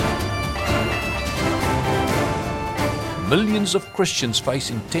millions of Christians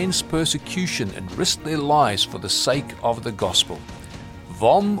face intense persecution and risk their lives for the sake of the gospel.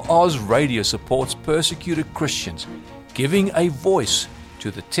 VOM Oz Radio supports persecuted Christians, giving a voice to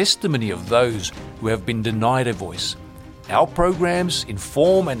the testimony of those who have been denied a voice. Our programs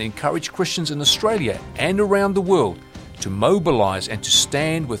inform and encourage Christians in Australia and around the world to mobilize and to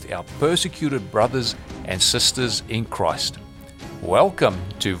stand with our persecuted brothers and sisters in Christ. Welcome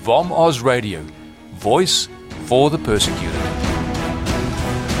to VOM Oz Radio, voice for the persecuted.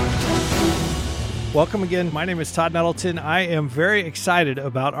 Welcome again. My name is Todd Nettleton. I am very excited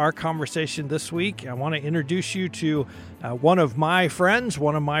about our conversation this week. I want to introduce you to one of my friends,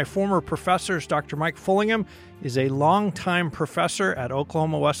 one of my former professors. Dr. Mike Fullingham is a longtime professor at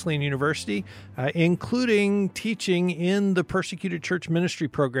Oklahoma Wesleyan University, including teaching in the Persecuted Church Ministry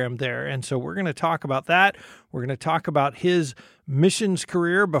program there. And so we're going to talk about that. We're going to talk about his missions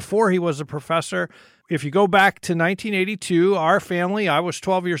career before he was a professor. If you go back to 1982, our family, I was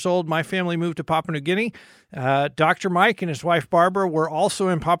 12 years old, my family moved to Papua New Guinea. Dr. Mike and his wife Barbara were also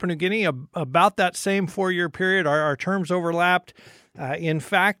in Papua New Guinea about that same 4-year period. Our terms overlapped. In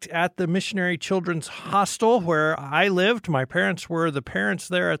fact, at the Missionary Children's Hostel where I lived, my parents were the parents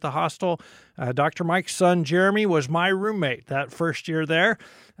there at the hostel. Dr. Mike's son, Jeremy, was my roommate that first year there.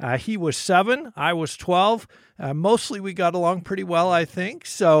 He was 7, I was 12. Mostly we got along pretty well, I think.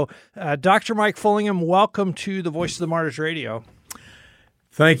 So, Dr. Mike Fullingham, welcome to the Voice of the Martyrs Radio.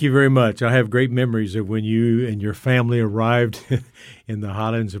 Thank you very much. I have great memories of when you and your family arrived in the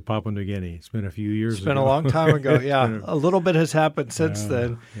highlands of Papua New Guinea. It's been a few years ago. It's been a long time ago, yeah. A little bit has happened since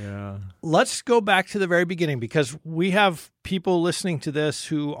then. Yeah. Let's go back to the very beginning because we have people listening to this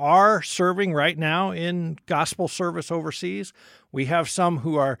who are serving right now in gospel service overseas. We have some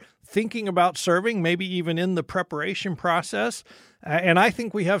who are thinking about serving, maybe even in the preparation process. And I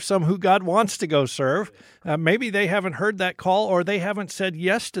think we have some who God wants to go serve. Maybe they haven't heard that call or they haven't said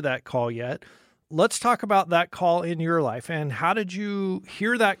yes to that call yet. Let's talk about that call in your life. And how did you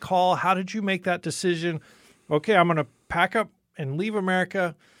hear that call? How did you make that decision? Okay, I'm going to pack up and leave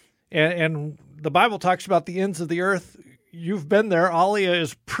America. And the Bible talks about the ends of the earth. You've been there. Alia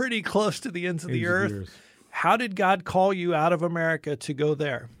is pretty close to the ends of the earth. How did God call you out of America to go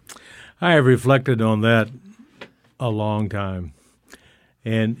there? I have reflected on that a long time.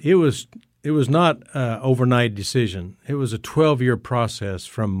 And it was not an overnight decision. It was a 12-year process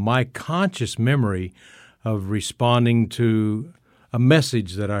from my conscious memory of responding to a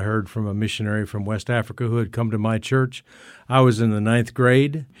message that I heard from a missionary from West Africa who had come to my church. I was in the 9th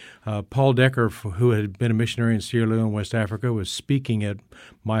grade. Paul Decker, who had been a missionary in Sierra Leone, West Africa, was speaking at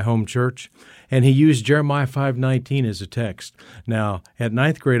my home church, and he used Jeremiah 5:19 as a text. Now, at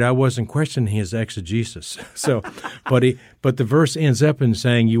 9th grade, I wasn't questioning his exegesis. But the verse ends up in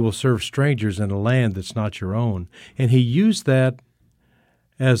saying, "You will serve strangers in a land that's not your own," and he used that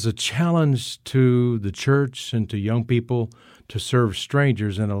as a challenge to the church and to young people to serve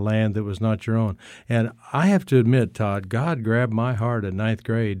strangers in a land that was not your own. And I have to admit, Todd, God grabbed my heart at 9th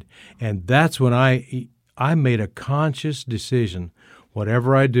grade, and that's when I made a conscious decision.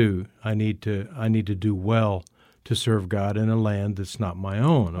 Whatever I do, I need to do well to serve God in a land that's not my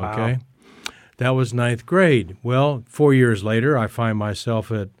own, okay? Wow. That was 9th grade. Well, 4 years later, I find myself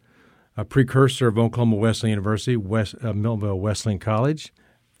at a precursor of Oklahoma Wesleyan University, Millville Wesleyan College.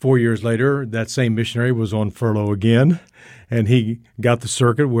 4 years later, that same missionary was on furlough again, and he got the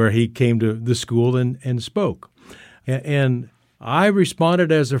circuit where he came to the school and spoke. And I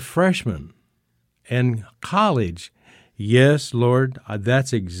responded as a freshman in college, "Yes, Lord,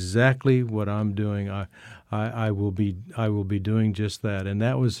 that's exactly what I'm doing. I will be doing just that." And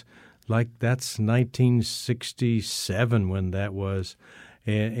that's 1967 when that was.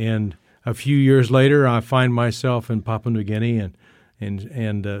 And a few years later, I find myself in Papua New Guinea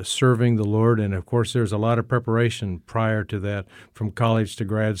and serving the Lord. And, of course, there's a lot of preparation prior to that, from college to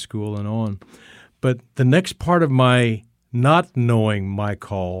grad school and on. But the next part of my not knowing my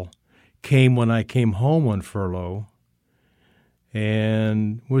call came when I came home on furlough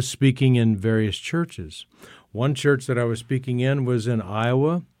and was speaking in various churches. One church that I was speaking in was in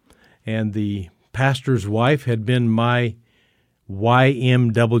Iowa, and the pastor's wife had been my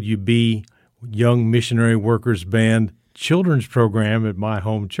YMWB, Young Missionary Workers Band, children's program at my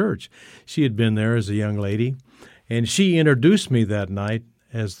home church. She had been there as a young lady, and she introduced me that night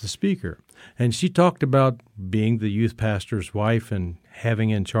as the speaker. And she talked about being the youth pastor's wife and having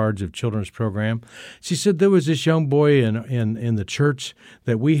in charge of children's program. She said there was this young boy in the church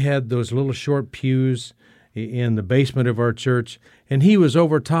that we had those little short pews in the basement of our church, and he was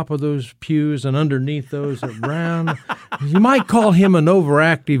over top of those pews and underneath those around. You might call him an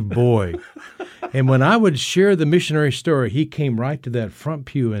overactive boy. And when I would share the missionary story, he came right to that front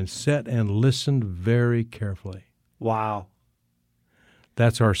pew and sat and listened very carefully. Wow.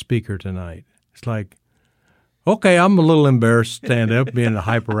 That's our speaker tonight. It's like, okay, I'm a little embarrassed to stand up being a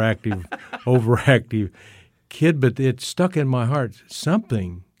hyperactive, overactive kid, but it stuck in my heart.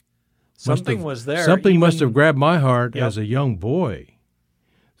 Something was there. Something must have grabbed my heart as a young boy,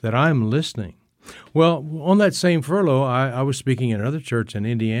 that I'm listening. Well, on that same furlough, I was speaking in another church in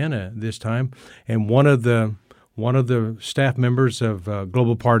Indiana this time, and one of the staff members of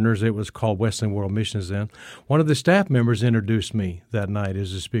Global Partners, it was called Wesleyan World Missions then, one of the staff members introduced me that night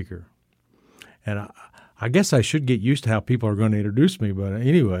as a speaker. And I guess I should get used to how people are going to introduce me, but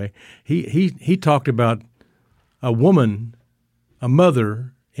anyway, he talked about a woman, a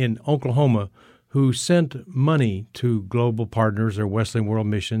mother in Oklahoma who sent money to Global Partners or Wesleyan World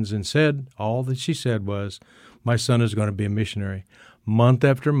Missions and said, all that she said was, my son is going to be a missionary. Month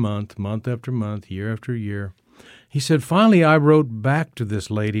after month, month after month, year after year. He said, finally I wrote back to this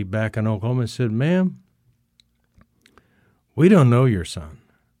lady back in Oklahoma and said, ma'am, we don't know your son.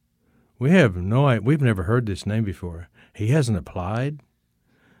 We've never heard this name before. He hasn't applied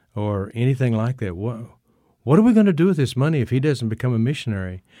or anything like that. What are we going to do with this money if he doesn't become a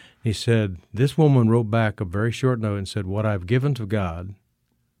missionary? He said, this woman wrote back a very short note and said, what I've given to God,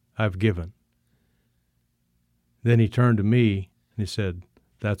 I've given. Then he turned to me and he said,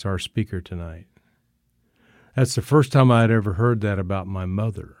 that's our speaker tonight. That's the first time I'd ever heard that about my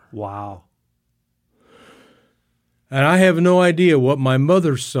mother. Wow. And I have no idea what my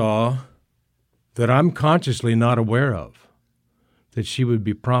mother saw that I'm consciously not aware of, that she would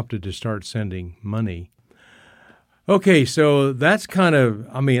be prompted to start sending money. Okay, so that's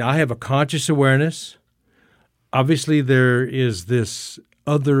I have a conscious awareness. Obviously, there is this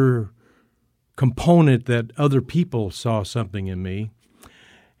other component that other people saw something in me.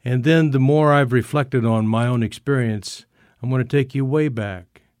 And then the more I've reflected on my own experience, I'm going to take you way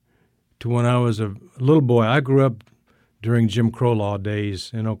back to when I was a little boy. I grew up during Jim Crow law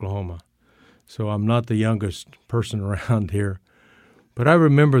days in Oklahoma, so I'm not the youngest person around here. But I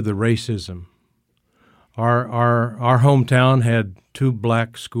remember the racism. Our hometown had two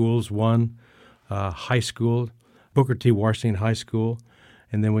black schools, one high school, Booker T. Washington High School,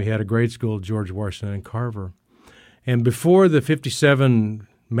 and then we had a grade school, George Washington and Carver. And before the 57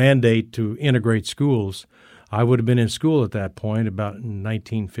 mandate to integrate schools, I would have been in school at that point, about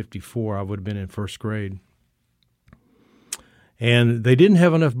 1954. I would have been in first grade. And they didn't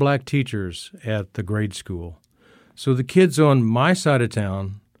have enough black teachers at the grade school. So the kids on my side of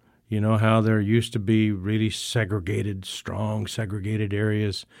town, you know how there used to be really segregated, strong segregated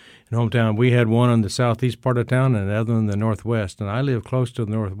areas in hometown. We had one on the southeast part of town and another in the northwest, and I live close to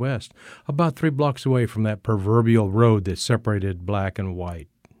the northwest, about 3 blocks away from that proverbial road that separated black and white.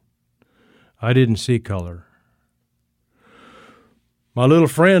 I didn't see color. My little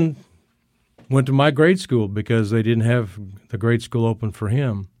friend went to my grade school because they didn't have the grade school open for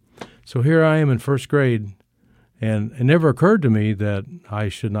him. So here I am in first grade, and it never occurred to me that I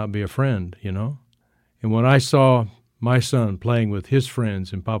should not be a friend, you know. And when I saw my son playing with his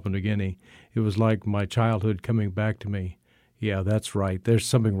friends in Papua New Guinea, it was like my childhood coming back to me. Yeah, that's right. There's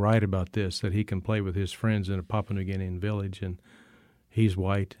something right about this, that he can play with his friends in a Papua New Guinean village, and he's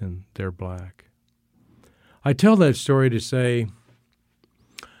white and they're black. I tell that story to say,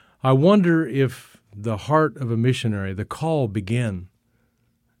 I wonder if the heart of a missionary, the call, began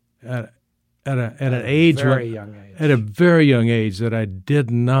at an age, at a very young age, that I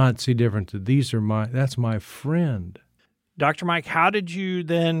did not see difference. That's my friend. Dr. Mike, how did you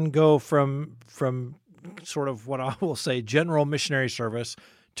then go from sort of what I will say general missionary service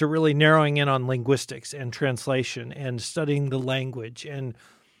to really narrowing in on linguistics and translation and studying the language? And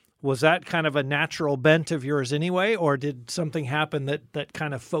was that kind of a natural bent of yours anyway, or did something happen that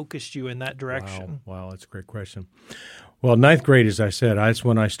kind of focused you in that direction? Wow, that's a great question. Well, ninth grade, as I said, that's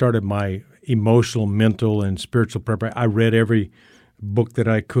when I started my emotional, mental, and spiritual preparation. I read every book that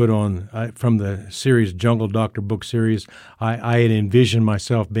I could from the series, Jungle Doctor book series. I had envisioned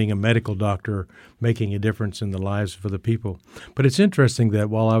myself being a medical doctor, making a difference in the lives of the people. But it's interesting that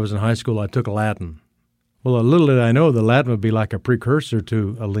while I was in high school, I took Latin. Well, a little did I know the Latin would be like a precursor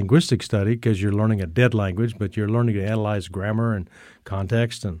to a linguistic study, because you're learning a dead language, but you're learning to analyze grammar and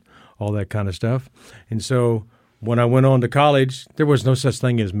context and all that kind of stuff. And so when I went on to college, there was no such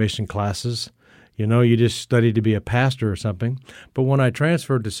thing as mission classes. You know, you just studied to be a pastor or something. But when I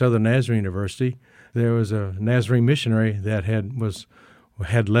transferred to Southern Nazarene University, there was a Nazarene missionary that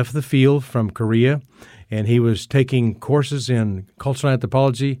had left the field from Korea, and he was taking courses in cultural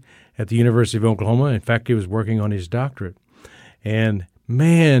anthropology at the University of Oklahoma. In fact, he was working on his doctorate. And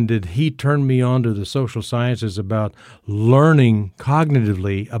man, did he turn me on to the social sciences about learning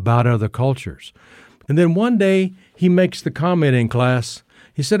cognitively about other cultures. And then one day he makes the comment in class.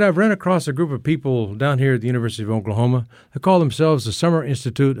 He said, I've run across a group of people down here at the University of Oklahoma that call themselves the Summer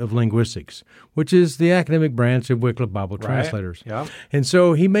Institute of Linguistics, which is the academic branch of Wycliffe Bible Translators. Yeah. And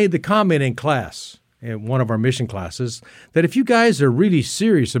so he made the comment in class, in one of our mission classes, that if you guys are really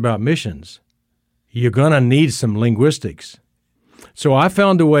serious about missions, you're going to need some linguistics. So I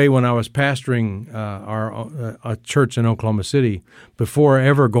found a way when I was pastoring a church in Oklahoma City, before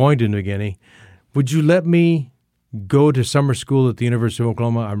ever going to New Guinea, would you let me go to summer school at the University of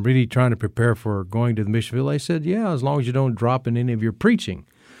Oklahoma? I'm really trying to prepare for going to the mission field. I said, yeah, as long as you don't drop in any of your preaching.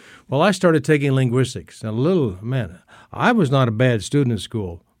 Well, I started taking linguistics. I was not a bad student in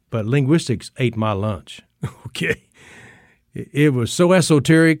school, but linguistics ate my lunch. Okay. It was so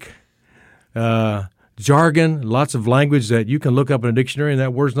esoteric, jargon, lots of language that you can look up in a dictionary, and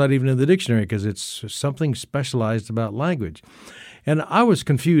that word's not even in the dictionary because it's something specialized about language. And I was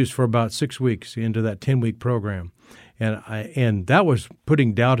confused for about 6 weeks into that 10-week program. And that was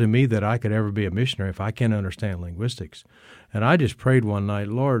putting doubt in me that I could ever be a missionary if I can't understand linguistics. And I just prayed one night,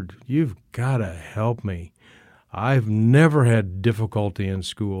 Lord, you've got to help me. I've never had difficulty in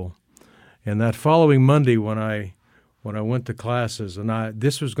school. And that following Monday when I went to classes, and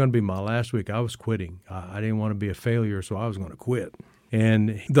this was going to be my last week, I was quitting. I didn't want to be a failure, so I was going to quit.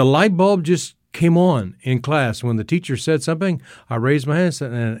 And the light bulb just came on in class. When the teacher said something, I raised my hand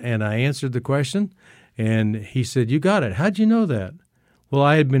and I answered the question. And he said, you got it. How'd you know that? Well,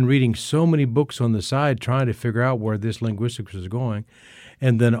 I had been reading so many books on the side trying to figure out where this linguistics was going.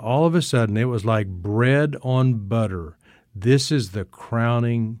 And then all of a sudden, it was like bread on butter. This is the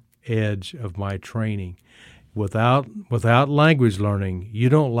crowning edge of my training. Without language learning, you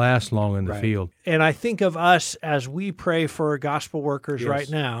don't last long in the field. And I think of us as we pray for gospel workers right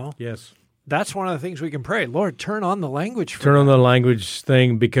now. Yes. That's one of the things we can pray. Lord, turn on the language for Turn them. on the language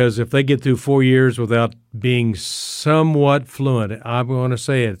thing, because if they get through 4 years without being somewhat fluent, I'm going to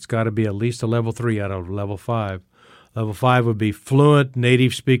say it's got to be at least a level 3 out of level 5. Level 5 would be fluent,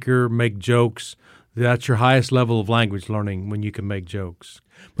 native speaker, make jokes. That's your highest level of language learning when you can make jokes.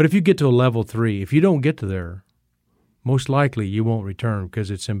 But if you get to a level 3, if you don't get to there, most likely you won't return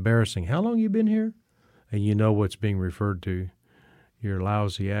because it's embarrassing. How long you been here? And you know what's being referred to. Your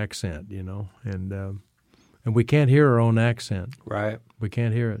lousy accent, and we can't hear our own accent. Right. We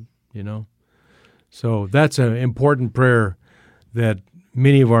can't hear it, So that's an important prayer that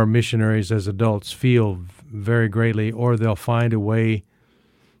many of our missionaries as adults feel very greatly, or they'll find a way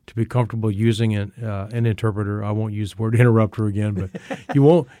to be comfortable using an interpreter. I won't use the word interrupter again, but you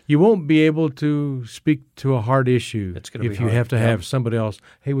won't be able to speak to a hard issue if you have to have somebody else.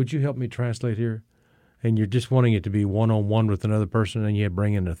 Hey, would you help me translate here? And you're just wanting it to be one-on-one with another person, and you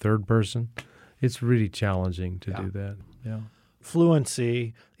bring in a third person. It's really challenging to do that. Yeah.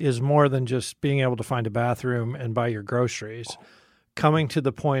 Fluency is more than just being able to find a bathroom and buy your groceries. Coming to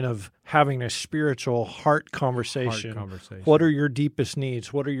the point of having a spiritual heart conversation. What are your deepest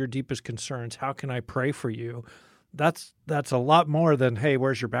needs? What are your deepest concerns? How can I pray for you? That's a lot more than, hey,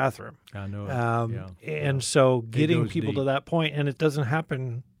 where's your bathroom? I know it. And so getting people to that point, and it doesn't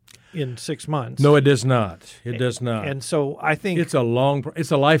happen in 6 months. No, it does not. It does not. And so I think it's a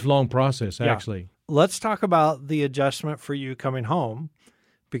lifelong process, actually. Let's talk about the adjustment for you coming home,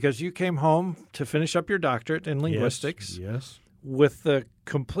 because you came home to finish up your doctorate in linguistics. Yes. With the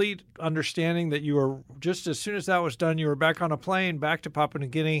complete understanding that you were, just as soon as that was done, you were back on a plane, back to Papua New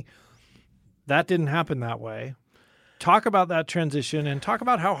Guinea. That didn't happen that way. Talk about that transition and talk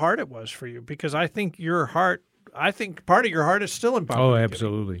about how hard it was for you, because I think part of your heart is still in Papua New Guinea.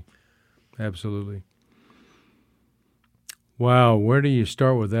 Absolutely. Absolutely. Wow, where do you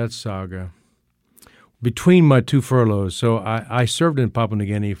start with that saga? Between my 2 furloughs, so I served in Papua New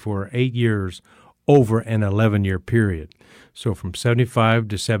Guinea for 8 years over an 11-year period. So from 75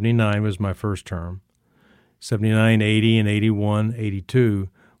 to 79 was my first term. 79, 80, and 81, 82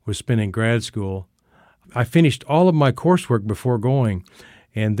 was spent in grad school. I finished all of my coursework before going,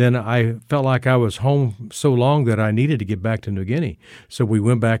 and then I felt like I was home so long that I needed to get back to New Guinea. So we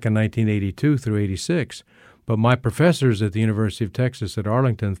went back in 1982 through 86. But my professors at the University of Texas at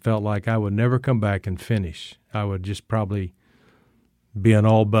Arlington felt like I would never come back and finish. I would just probably be an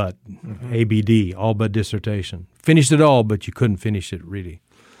all but, ABD, all but dissertation. Finished it all, but you couldn't finish it really.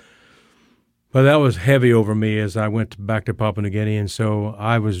 But that was heavy over me as I went back to Papua New Guinea, and so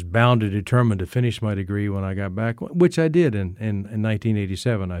I was bound and determined to finish my degree when I got back, which I did in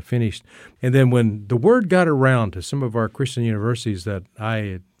 1987. I finished. And then when the word got around to some of our Christian universities that I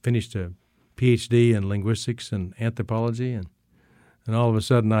had finished a PhD in linguistics and anthropology, and And all of a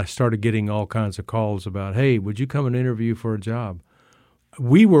sudden, I started getting all kinds of calls about, hey, would you come and interview for a job?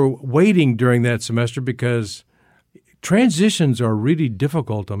 We were waiting during that semester because transitions are really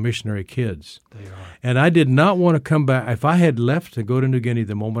difficult on missionary kids. They are. And I did not want to come back. If I had left to go to New Guinea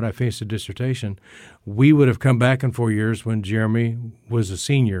the moment I finished the dissertation, we would have come back in 4 years when Jeremy was a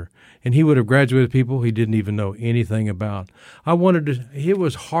senior. And he would have graduated people he didn't even know anything about. It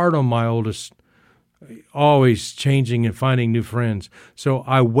was hard on my oldest, always changing and finding new friends. So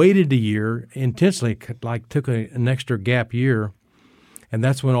I waited a year, intentionally, like took an extra gap year. And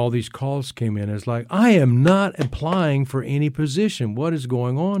that's when all these calls came in. It's like, I am not applying for any position. What is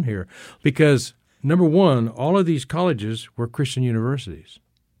going on here? Because, number one, all of these colleges were Christian universities.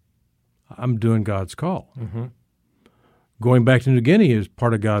 I'm doing God's call. Mm-hmm. Going back to New Guinea is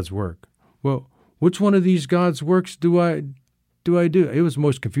part of God's work. Well, which one of these God's works do I do? It was the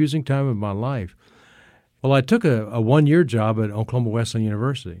most confusing time of my life. Well, I took a 1-year job at Oklahoma Wesleyan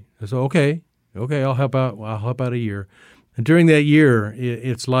University. I said, okay, I'll help out. I'll help out a year. And during that year,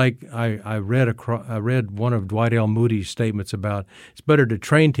 it's like I read one of Dwight L. Moody's statements about it's better to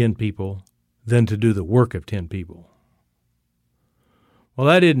train 10 people than to do the work of 10 people. Well,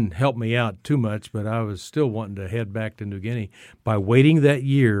 that didn't help me out too much, but I was still wanting to head back to New Guinea. By waiting that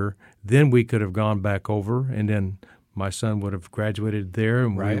year, then we could have gone back over, and then my son would have graduated there,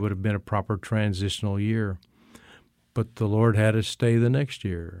 and Right. we would have been a proper transitional year. But the Lord had us stay the next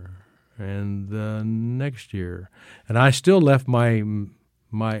year. And the next year. And I still left my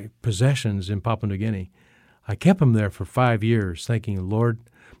possessions in Papua New Guinea. I kept them there for 5 years thinking, Lord,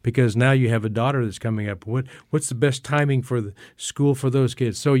 because now you have a daughter that's coming up. What's the best timing for the school for those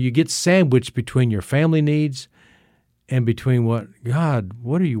kids? So you get sandwiched between your family needs and between God,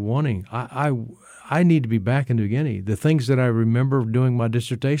 what are you wanting? I need to be back in New Guinea. The things that I remember doing my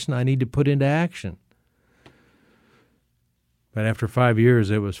dissertation, I need to put into action. But after 5 years,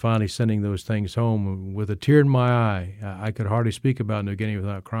 it was finally sending those things home with a tear in my eye. I could hardly speak about New Guinea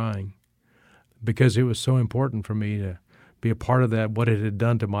without crying because it was so important for me to be a part of that, what it had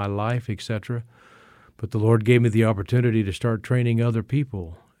done to my life, etc. But the Lord gave me the opportunity to start training other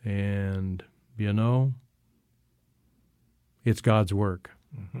people. And, it's God's work.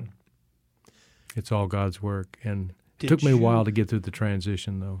 Mm-hmm. It's all God's work. And it took me a while to get through the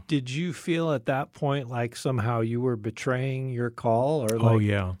transition, though. Did you feel at that point like somehow you were betraying your call? Or Oh,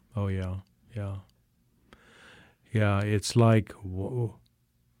 yeah. Yeah, it's like, whoa.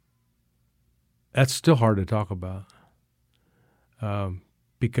 That's still hard to talk about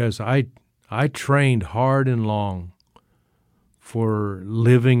because I trained hard and long for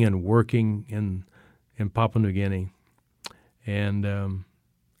living and working in Papua New Guinea. And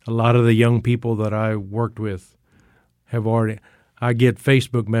a lot of the young people that I worked with I get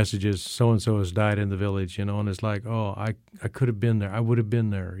Facebook messages, so-and-so has died in the village, and it's like, oh, I could have been there. I would have been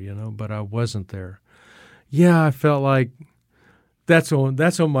there, but I wasn't there. Yeah, I felt like that's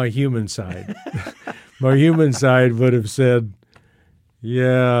on my human side. My human side would have said,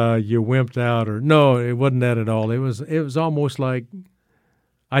 yeah, you wimped out, or no, it wasn't that at all. It was almost like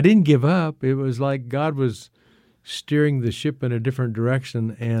I didn't give up. It was like God was steering the ship in a different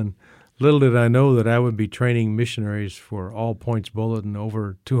direction, and little did I know that I would be training missionaries for All Points Bulletin,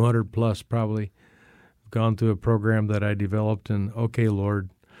 over 200 plus probably, gone through a program that I developed, and okay,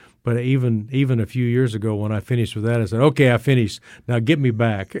 Lord. But even a few years ago when I finished with that, I said, okay, I finished. Now get me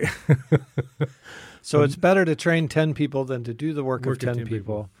back. So it's better to train 10 people than to do the work of 10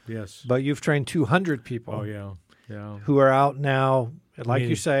 people. Yes. But you've trained 200 people. Oh, yeah. Who are out now, like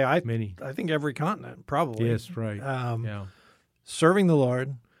you say, many. I think every continent, probably. Yes, right. Serving the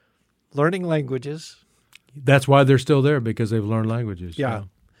Lord. Learning languages. That's why they're still there, because they've learned languages. Yeah.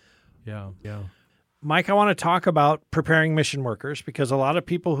 Mike, I want to talk about preparing mission workers, because a lot of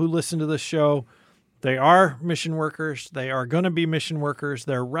people who listen to this show, they are mission workers. They are going to be mission workers.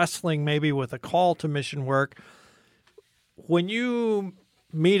 They're wrestling maybe with a call to mission work. When you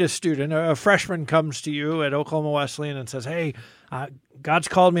meet a student, a freshman comes to you at Oklahoma Wesleyan and says, hey, God's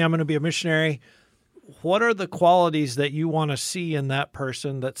called me. I'm going to be a missionary. What are the qualities that you want to see in that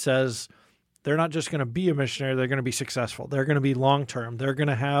person that says they're not just going to be a missionary, they're going to be successful, they're going to be long-term, they're going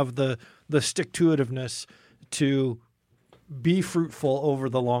to have the stick-to-itiveness to be fruitful over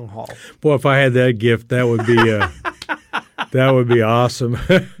the long haul? Boy, if I had that gift, that would be that would be awesome.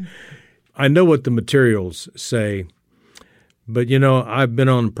 I know what the materials say, but I've been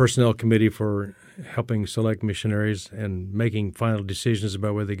on the personnel committee for helping select missionaries and making final decisions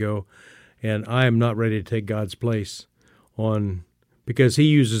about where they go. And I am not ready to take God's place because He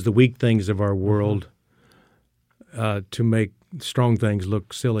uses the weak things of our world to make strong things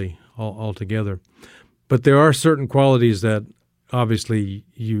look silly altogether. But there are certain qualities that obviously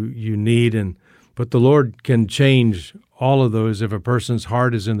you need, but the Lord can change all of those if a person's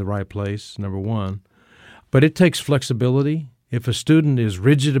heart is in the right place, number one. But it takes flexibility. If a student is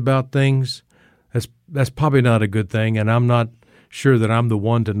rigid about things, that's probably not a good thing, and I'm not sure that I'm the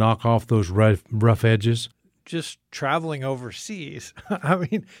one to knock off those rough edges. Just traveling overseas, I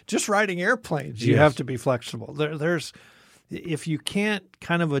mean, just riding airplanes, you Yes. have to be flexible. There's if you can't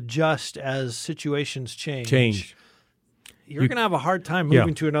kind of adjust as situations change. You're going to have a hard time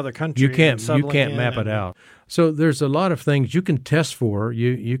moving to another country. You can't settling map in it out. So there's a lot of things you can test for.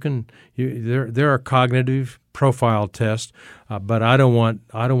 There are cognitive profile tests, but I don't want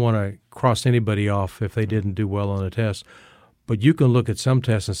to cross anybody off if they didn't do well on a test. But you can look at some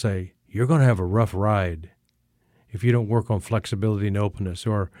tests and say you're going to have a rough ride if you don't work on flexibility and openness,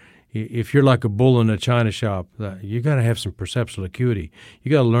 or if you're like a bull in a china shop, you got to have some perceptual acuity.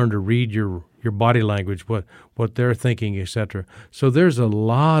 You got to learn to read your body language, what they're thinking, etc. So there's a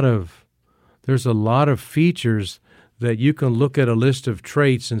lot of features that you can look at a list of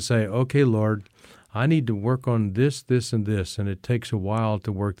traits and say, okay, Lord, I need to work on this, this, and this, and it takes a while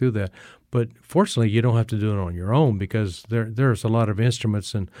to work through that. But fortunately, you don't have to do it on your own, because there's a lot of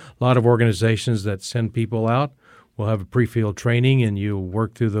instruments and a lot of organizations that send people out. We'll have a pre-field training, and you'll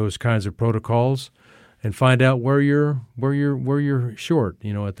work through those kinds of protocols and find out where you're short,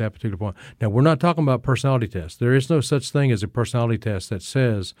 at that particular point. Now, we're not talking about personality tests. There is no such thing as a personality test that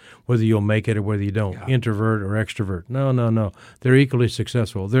says whether you'll make it or whether you don't, introvert or extrovert. No. They're equally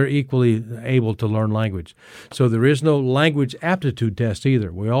successful. They're equally able to learn language. So there is no language aptitude test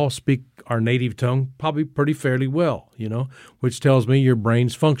either. We all speak our native tongue probably pretty fairly well, which tells me your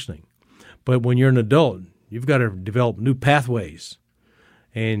brain's functioning. But when you're an adult, you've got to develop new pathways.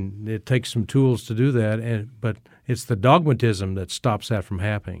 And it takes some tools to do that, but it's the dogmatism that stops that from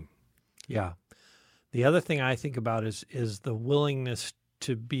happening. Yeah. The other thing I think about is the willingness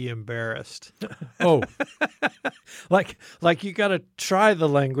to be embarrassed. Oh. like you got to try the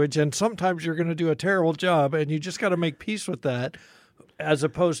language, and sometimes you're going to do a terrible job, and you just got to make peace with that, as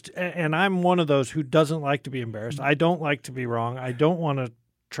opposed to, and I'm one of those who doesn't like to be embarrassed. I don't like to be wrong. I don't want to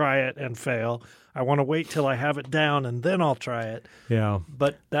try it and fail. I want to wait till I have it down, and then I'll try it. Yeah.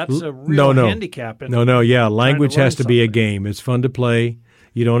 But that's a real handicap. Yeah. Language has to be a something. game. It's fun to play.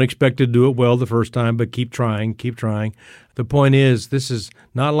 You don't expect to do it well the first time, but keep trying. The point is, this is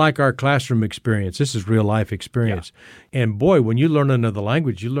not like our classroom experience. This is real life experience. Yeah. And boy, when you learn another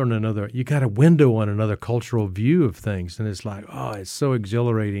language, you got a window on another cultural view of things. And it's like, it's so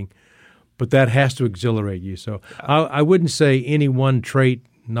exhilarating. But that has to exhilarate you. So I wouldn't say any one trait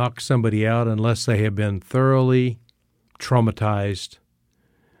knocks somebody out unless they have been thoroughly traumatized.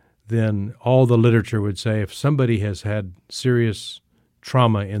 Then all the literature would say if somebody has had serious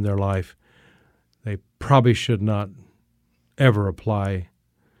trauma in their life, they probably should not ever apply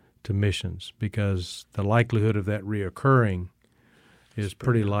to missions, because the likelihood of that reoccurring is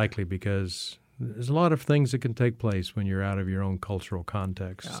pretty likely, because there's a lot of things that can take place when you're out of your own cultural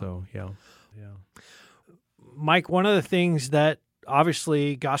context. Yeah. So, yeah. Mike, one of the things that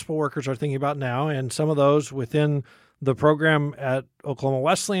obviously gospel workers are thinking about now, and some of those within the program at Oklahoma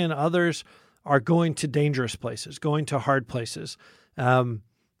Wesleyan, others are going to dangerous places, going to hard places.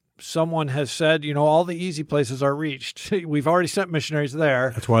 Someone has said, all the easy places are reached. We've already sent missionaries there.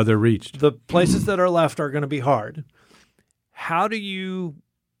 That's why they're reached. The places that are left are going to be hard. How do you,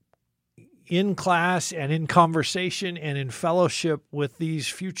 in class and in conversation and in fellowship with these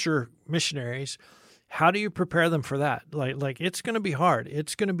future missionaries, how do you prepare them for that? Like it's going to be hard.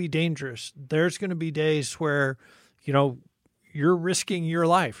 It's going to be dangerous. There's going to be days where, you're risking your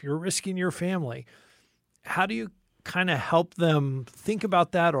life. You're risking your family. How do you kind of help them think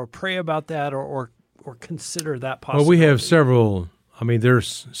about that, or pray about that, or consider that possibility? Well, we have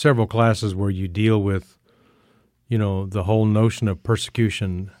there's several classes where you deal with, the whole notion of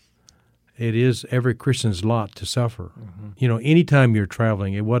persecution. It is every Christian's lot to suffer. Mm-hmm. Anytime you're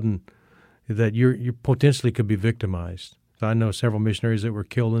traveling, it wasn't that you potentially could be victimized. I know several missionaries that were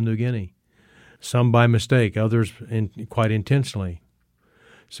killed in New Guinea, some by mistake, others quite intentionally.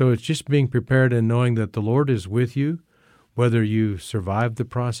 So it's just being prepared and knowing that the Lord is with you, whether you survive the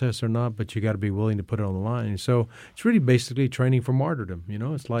process or not, but you got to be willing to put it on the line. And so it's really basically training for martyrdom.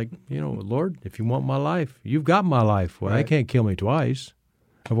 It's like, Lord, if you want my life, you've got my life. Well, right. I can't kill me twice.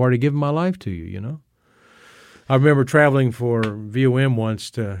 I've already given my life to you, I remember traveling for VOM once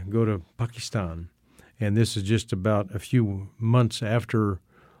to go to Pakistan, and this is just about a few months after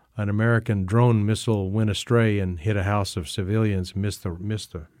an American drone missile went astray and hit a house of civilians, got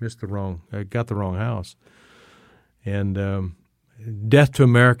the wrong house, and death to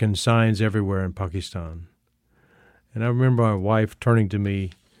Americans signs everywhere in Pakistan. And I remember my wife turning to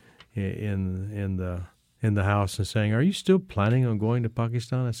me in the house and saying, "Are you still planning on going to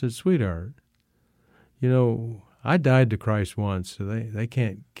Pakistan?" I said, "Sweetheart, I died to Christ once, so they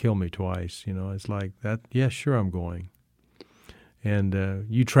can't kill me twice. It's like that. Yeah, sure, I'm going." And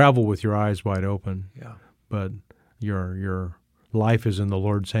you travel with your eyes wide open, but your life is in the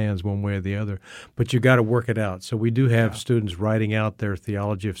Lord's hands one way or the other. But you got to work it out. So we do have students writing out their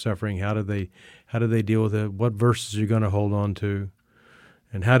theology of suffering. How do they deal with it? What verses are you going to hold on to?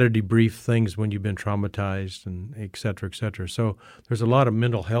 And how to debrief things when you've been traumatized, and et cetera, et cetera. So there's a lot of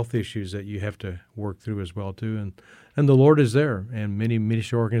mental health issues that you have to work through as well, too. And the Lord is there. And many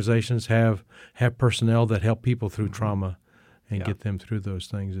ministry organizations have personnel that help people through trauma and get them through those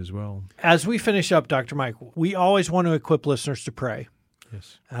things as well. As we finish up, Dr. Mike, we always want to equip listeners to pray.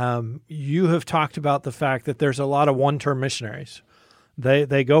 Yes. You have talked about the fact that there's a lot of one-term missionaries.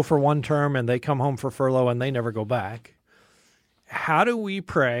 They go for one term and they come home for furlough and they never go back. How do we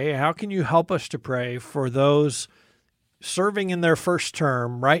pray? How can you help us to pray for those serving in their first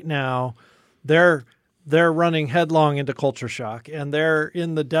term right now? They're running headlong into culture shock, and they're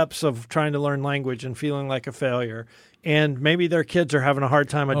in the depths of trying to learn language and feeling like a failure. And maybe their kids are having a hard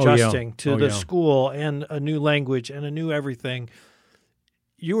time adjusting to the school and a new language and a new everything.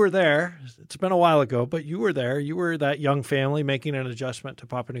 You were there. It's been a while ago, but you were there. You were that young family making an adjustment to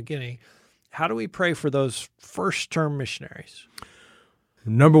Papua New Guinea. How do we pray for those first-term missionaries?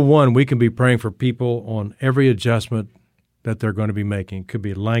 Number one, we can be praying for people on every adjustment that they're going to be making. It could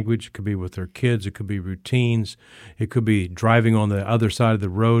be language, it could be with their kids, it could be routines, it could be driving on the other side of the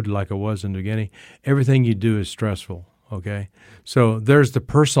road like it was in New Guinea. Everything you do is stressful, okay? So there's the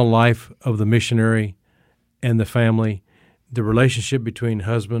personal life of the missionary and the family, the relationship between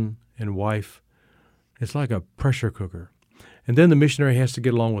husband and wife. It's like a pressure cooker. And then the missionary has to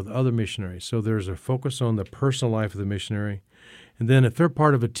get along with other missionaries. So there's a focus on the personal life of the missionary. And then if they're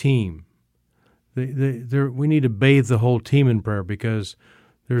part of a team, we need to bathe the whole team in prayer, because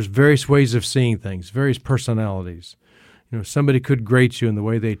there's various ways of seeing things, various personalities. Somebody could grate you in the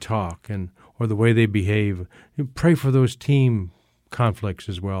way they talk or the way they behave. You pray for those team conflicts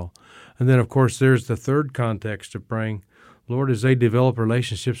as well. And then, of course, there's the third context of praying. Lord, as they develop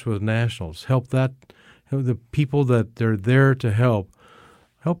relationships with nationals, help the people that they're there to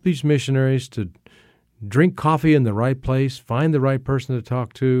help these missionaries to drink coffee in the right place, find the right person to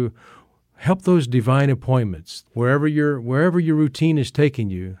talk to, help those divine appointments. Wherever your routine is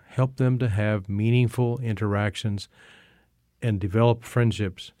taking you, help them to have meaningful interactions and develop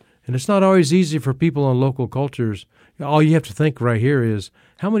friendships. And it's not always easy for people in local cultures. All you have to think right here is,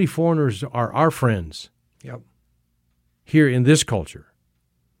 how many foreigners are our friends here in this culture?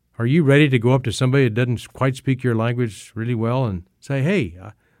 Are you ready to go up to somebody that doesn't quite speak your language really well and say, "Hey,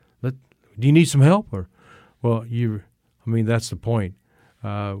 do you need some help?" That's the point.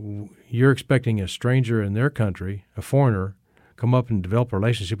 You're expecting a stranger in their country, a foreigner, come up and develop a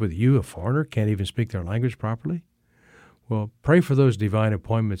relationship with you. A foreigner can't even speak their language properly. Well, pray for those divine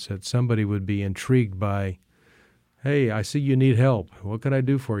appointments that somebody would be intrigued by. Hey, I see you need help. What can I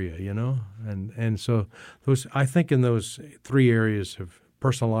do for you? And so I think in those three areas of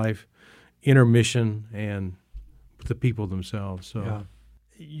personal life, inner mission, and the people themselves. So. Yeah.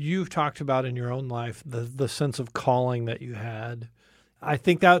 You've talked about in your own life the sense of calling that you had. I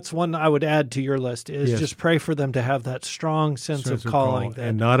think that's one I would add to your list is just pray for them to have that strong sense of calling.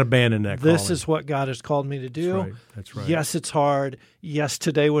 And not abandon that calling. This is what God has called me to do. That's right. Yes, it's hard. Yes,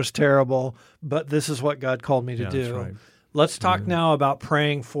 today was terrible, but this is what God called me to do. That's right. Let's talk now about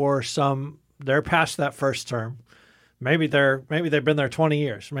praying for some. They're past that first term. Maybe they've been there 20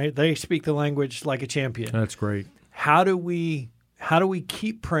 years. Maybe they speak the language like a champion. That's great. How do we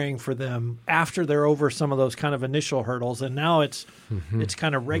keep praying for them after they're over some of those kind of initial hurdles, and now it's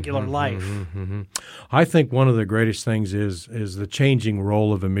kind of regular life? I think one of the greatest things is the changing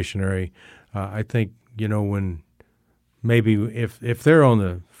role of a missionary. I think when maybe if they're on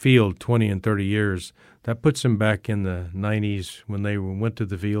the field 20 and 30 years, that puts them back in the 90s when they went to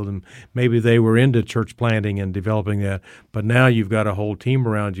the field, and maybe they were into church planting and developing that. But now you've got a whole team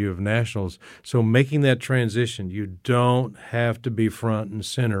around you of nationals. So making that transition, you don't have to be front and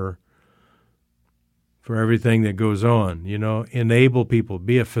center for everything that goes on. Enable people,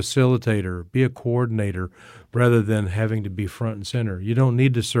 be a facilitator, be a coordinator, rather than having to be front and center. You don't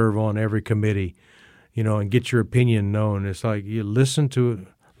need to serve on every committee, and get your opinion known. It's like you listen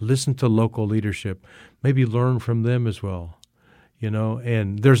to local leadership, maybe learn from them as well,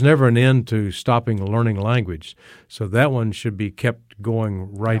 and there's never an end to stopping learning language. So that one should be kept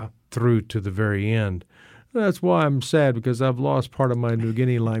going right through to the very end. That's why I'm sad, because I've lost part of my New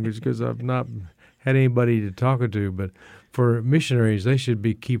Guinea language because I've not had anybody to talk to. But for missionaries, they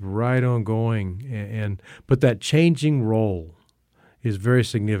should keep right on going. But that changing role is very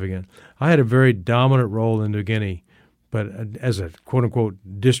significant. I had a very dominant role in New Guinea, but as a quote-unquote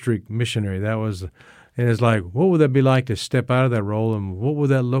district missionary, and it's like, what would that be like to step out of that role, and what would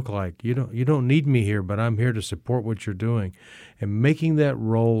that look like? You don't need me here, but I'm here to support what you're doing, and making that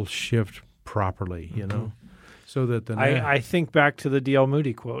role shift properly, so that I think back to the D.L.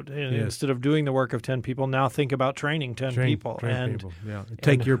 Moody quote. Yes. Instead of doing the work of 10 people, now think about training 10 people. Train people. Yeah.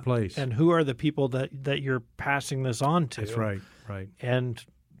 Take your place. And who are the people that you're passing this on to? That's right. And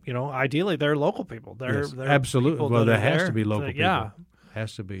ideally, they're local people. They're absolutely. Well, that has to be local people. Yeah,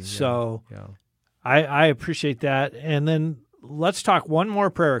 has to be. So, yeah. I appreciate that. And then let's talk one more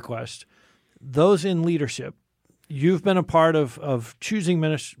prayer request. Those in leadership, you've been a part of choosing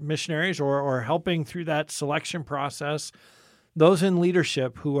missionaries or helping through that selection process. Those in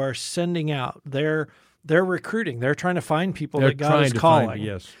leadership who are sending out, they're recruiting. They're trying to find people that God is calling.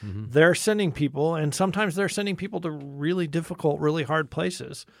 Yes. Mm-hmm. They're sending people, and sometimes they're sending people to really difficult, really hard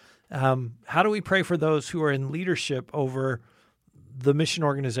places. How do we pray for those who are in leadership over the mission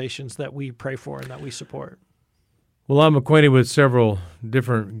organizations that we pray for and that we support? Well, I'm acquainted with several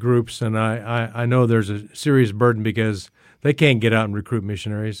different groups, and I know there's a serious burden because they can't get out and recruit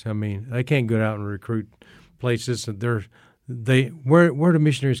missionaries. I mean, they can't go out and recruit places. Where do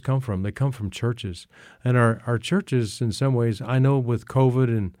missionaries come from? They come from churches. And our churches, in some ways, I know with COVID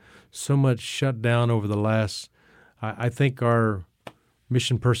and so much shut down over the last, I think our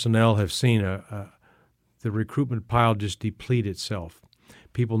mission personnel have seen the recruitment pile just deplete itself.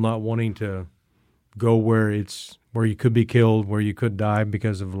 People not wanting to go where you could be killed, where you could die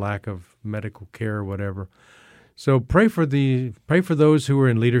because of lack of medical care or whatever. So pray for those who are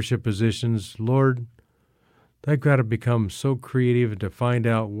in leadership positions. Lord, they've got to become so creative to find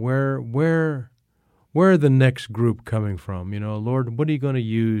out where the next group coming from. Lord, what are you going to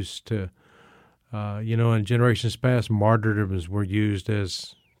use to, in generations past, martyrdoms were used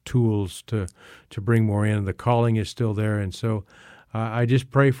as tools to bring more in. The calling is still there, and so I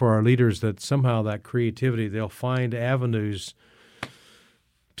just pray for our leaders that somehow that creativity, they'll find avenues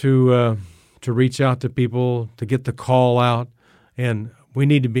to reach out to people, to get the call out, and we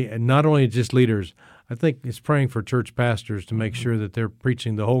need to be not only just leaders. I think it's praying for church pastors to make sure that they're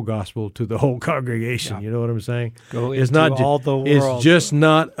preaching the whole gospel to the whole congregation. Yeah. You know what I'm saying? It's not all the world. It's just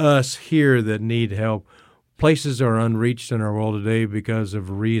not us here that need help. Places are unreached in our world today because of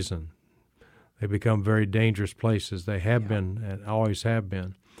reason. They become very dangerous places. They have been and always have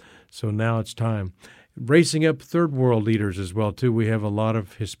been. So now it's time. Raising up third world leaders as well, too. We have a lot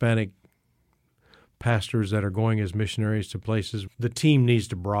of Hispanic pastors that are going as missionaries to places. The team needs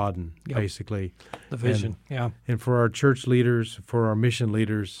to broaden, basically. The vision, And for our church leaders, for our mission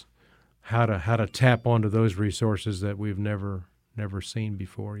leaders, how to tap onto those resources that we've never seen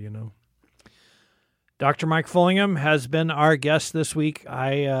before, Dr. Mike Fullingham has been our guest this week.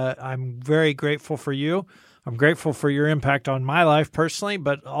 I'm very grateful for you. I'm grateful for your impact on my life personally,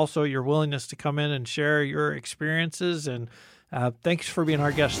 but also your willingness to come in and share your experiences. And thanks for being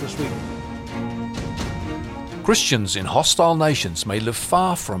our guest this week. Christians in hostile nations may live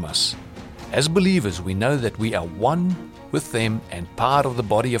far from us. As believers, we know that we are one with them and part of the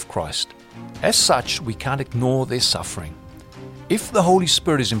body of Christ. As such, we can't ignore their suffering. If the Holy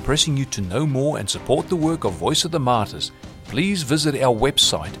Spirit is impressing you to know more and support the work of Voice of the Martyrs, please visit our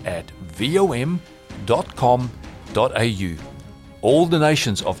website at vom.com.au. All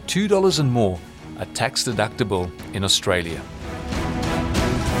donations of $2 and more are tax deductible in Australia.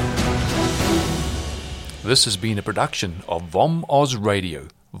 This has been a production of VOM Oz Radio,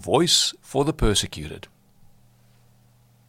 Voice for the Persecuted.